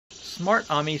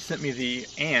SmartOmi sent me the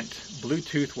Ant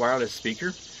Bluetooth wireless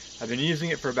speaker. I've been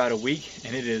using it for about a week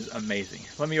and it is amazing.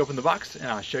 Let me open the box and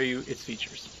I'll show you its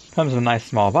features. Comes in a nice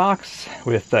small box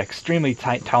with extremely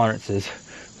tight tolerances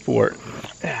for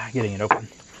getting it open.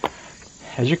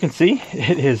 As you can see,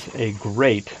 it is a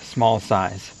great small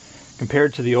size.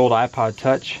 Compared to the old iPod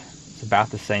Touch, it's about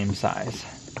the same size.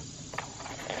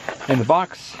 In the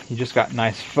box, you just got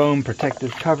nice foam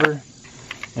protective cover,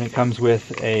 and it comes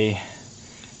with a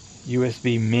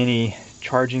USB mini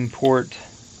charging port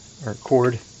or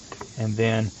cord, and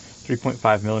then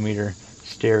 3.5mm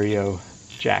stereo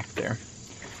jack there.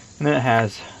 And then it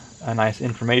has a nice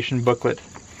information booklet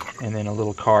and then a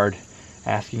little card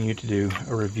asking you to do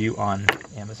a review on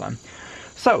Amazon.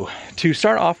 So, to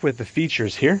start off with the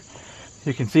features here,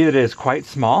 you can see that it is quite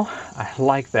small. I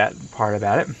like that part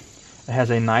about it. It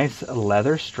has a nice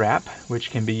leather strap,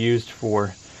 which can be used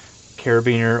for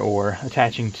carabiner or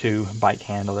attaching to bike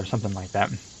handle or something like that.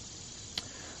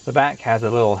 The back has a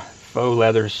little faux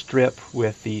leather strip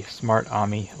with the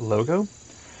SmartOmi logo.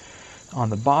 On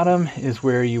the bottom is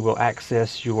where you will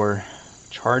access your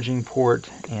charging port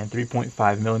and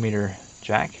 3.5mm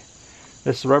jack.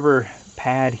 This rubber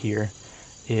pad here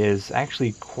is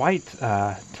actually quite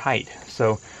tight,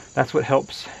 so that's what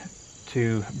helps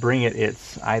to bring it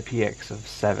its IPX of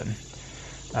 7.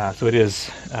 So it is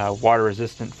water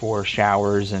resistant for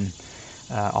showers and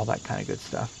all that kind of good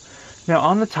stuff. Now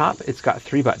on the top, it's got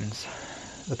 3 buttons: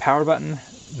 the power button,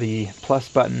 the plus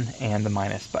button, and the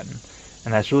minus button.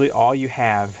 And that's really all you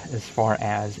have as far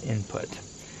as input.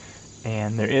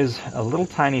 And there is a little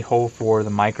tiny hole for the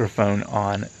microphone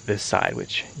on this side,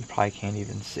 which you probably can't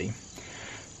even see.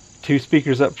 2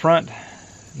 speakers up front,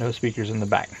 no speakers in the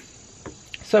back.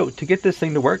 So to get this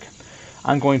thing to work,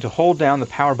 I'm going to hold down the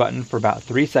power button for about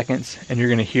 3 seconds, and you're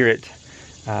going to hear it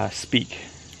speak.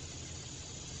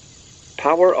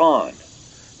 Power on.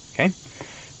 Okay.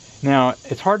 Now,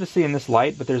 it's hard to see in this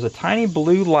light, but there's a tiny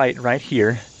blue light right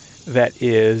here that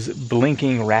is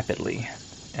blinking rapidly.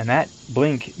 And that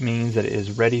blink means that it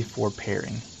is ready for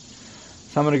pairing.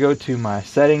 So I'm going to go to my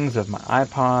settings of my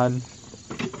iPod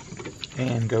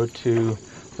and go to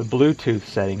the Bluetooth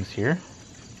settings here.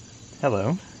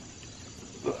 Hello.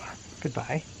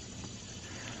 Goodbye.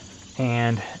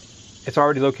 And it's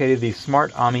already located the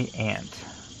SmartOmi Ant.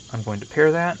 I'm going to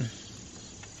pair that.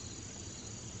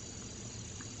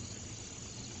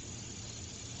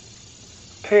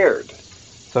 Paired.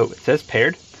 So it says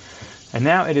paired. And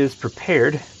now it is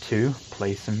prepared to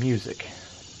play some music.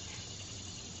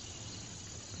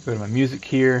 Go to my music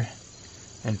here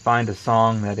and find a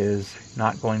song that is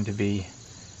not going to be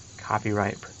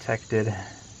copyright protected.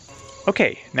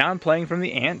 Okay, now I'm playing from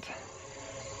the Ant.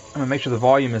 I'm going to make sure the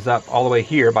volume is up all the way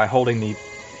here by holding the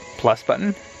plus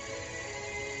button.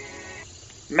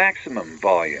 Maximum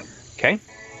volume. Okay.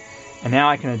 And now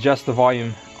I can adjust the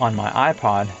volume on my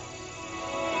iPod.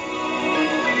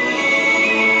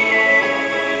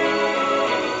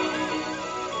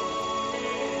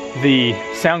 The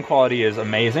sound quality is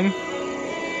amazing,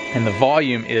 and the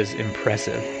volume is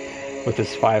impressive with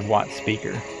this 5-watt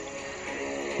speaker.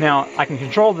 Now, I can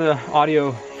control the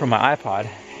audio from my iPod,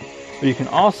 but you can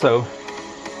also,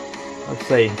 let's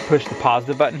say, push the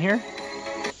positive button here,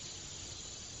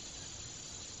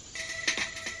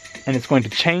 and it's going to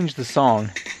change the song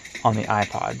on the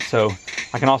iPod. So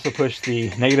I can also push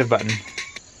the negative button,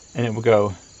 and it will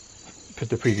go put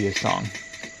the previous song,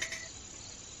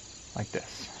 like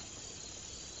this.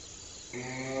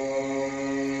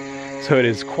 So it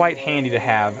is quite handy to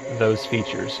have those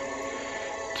features.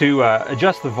 To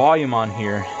adjust the volume on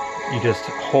here, you just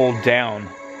hold down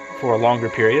for a longer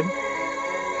period,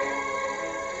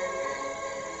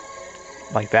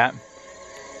 like that,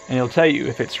 and it'll tell you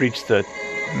if it's reached the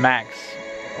max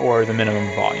or the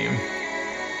minimum volume.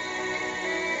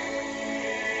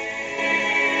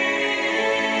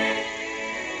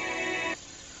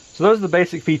 So those are the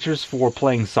basic features for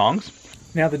playing songs.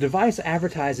 Now the device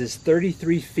advertises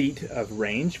 33 feet of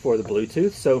range for the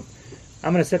Bluetooth, so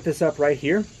I'm going to set this up right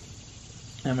here.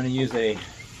 I'm going to use a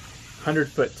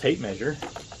 100-foot tape measure,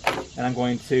 and I'm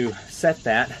going to set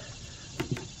that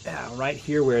right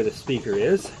here where the speaker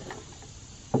is.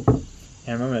 And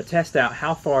I'm going to test out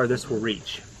how far this will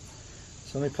reach.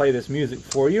 So let me play this music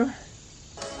for you.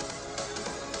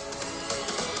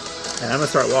 And I'm going to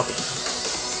start walking.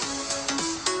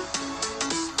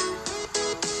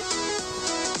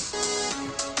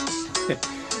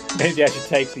 Maybe I should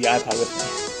take the iPod with me.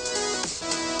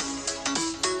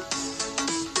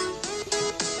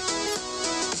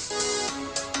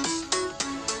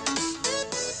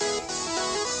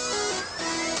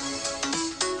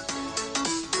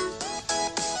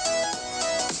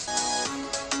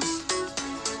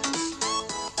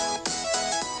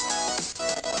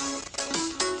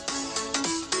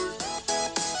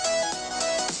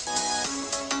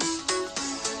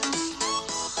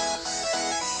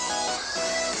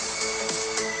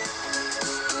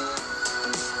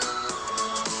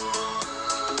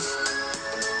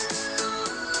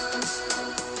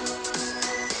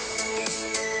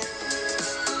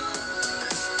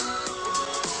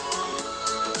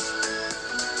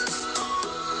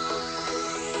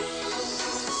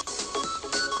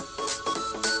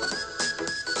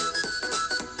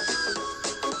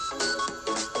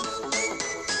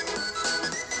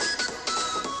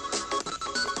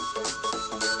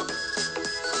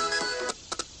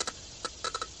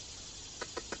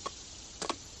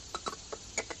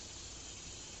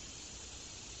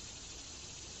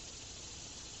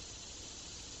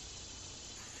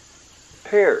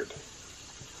 repaired.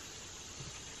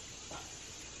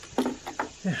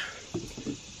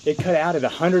 It cut out at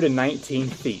 119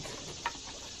 feet.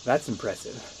 That's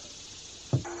impressive.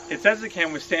 It says it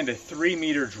can withstand a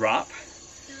 3-meter drop.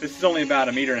 This is only about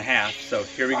 1.5 meters, so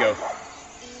here we go.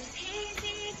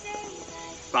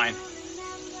 Fine.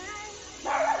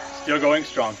 Still going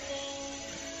strong.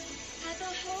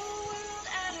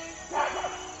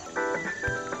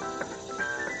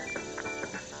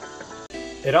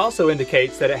 It also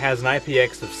indicates that it has an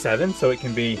IPX of 7, so it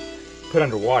can be put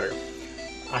underwater.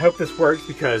 I hope this works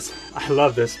because I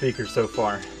love this speaker so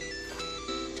far.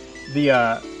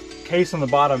 The case on the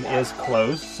bottom is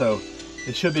closed, so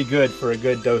it should be good for a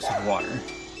good dose of water.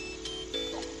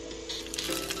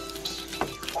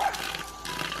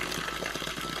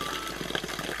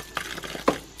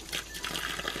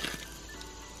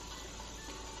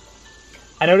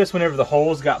 I noticed whenever the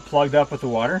holes got plugged up with the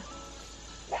water,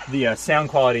 the sound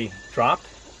quality dropped.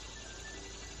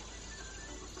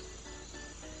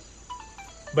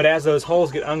 But as those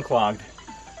holes get unclogged,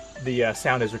 the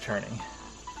sound is returning.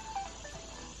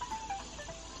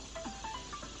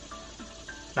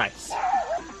 Nice.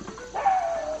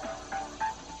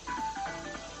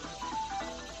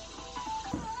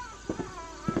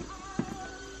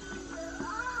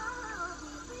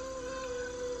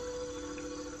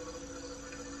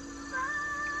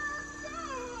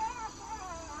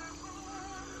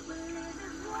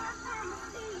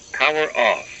 Power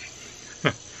off.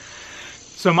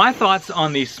 So my thoughts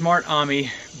on the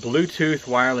SmartOmi Bluetooth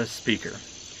wireless speaker.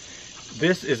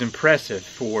 This is impressive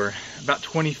for about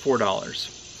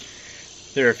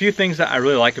 $24. There are a few things that I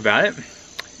really like about it.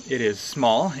 It is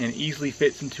small and easily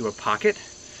fits into a pocket.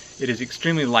 It is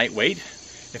extremely lightweight.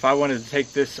 If I wanted to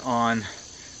take this on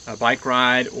a bike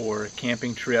ride or a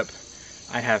camping trip,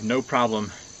 I have no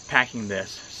problem packing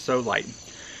this. So light.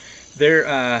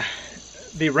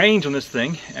 The range on this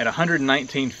thing at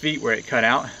 119 feet where it cut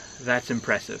out, that's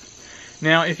impressive.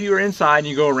 Now, if you are inside and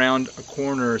you go around a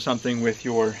corner or something with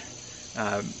your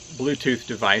Bluetooth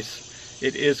device,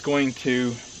 it is going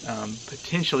to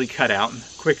potentially cut out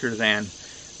quicker than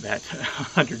that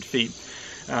 100 feet.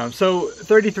 So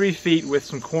 33 feet with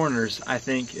some corners, I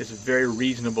think, is a very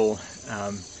reasonable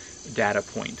data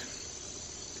point.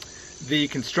 The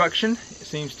construction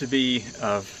seems to be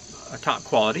of a top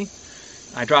quality.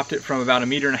 I dropped it from about 1.5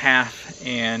 meters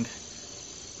and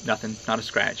nothing, not a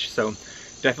scratch. So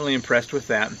definitely impressed with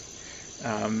that.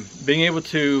 Being able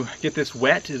to get this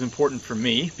wet is important for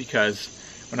me because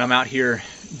when I'm out here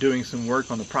doing some work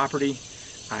on the property,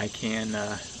 I can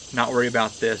not worry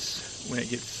about this when it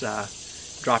gets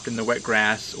dropped in the wet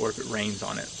grass or if it rains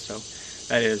on it. So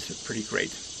that is pretty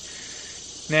great.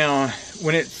 Now,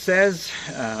 when it says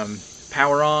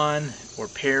power on or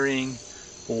pairing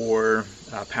or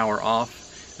power off,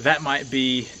 that might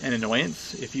be an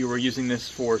annoyance if you were using this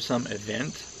for some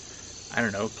event. I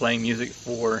don't know, playing music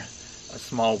for a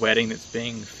small wedding that's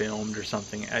being filmed or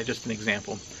something. Just an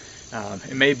example.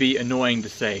 It may be annoying to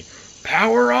say,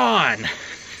 power on!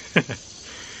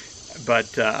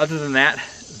 But other than that,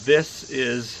 this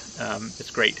is,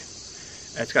 it's great.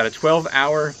 It's got a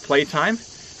 12-hour playtime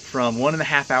from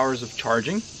 1.5 hours of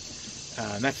charging.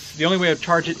 That's the only way to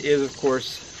charge it is, of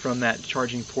course, from that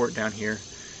charging port down here.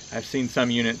 I've seen some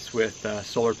units with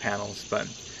solar panels, but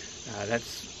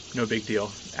that's no big deal.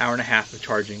 1.5 hours of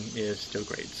charging is still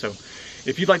great. So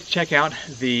if you'd like to check out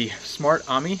the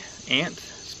SmartOmi Ant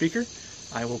speaker,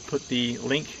 I will put the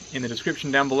link in the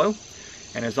description down below.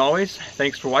 And as always,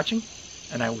 thanks for watching,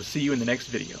 and I will see you in the next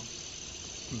video.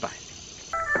 Bye.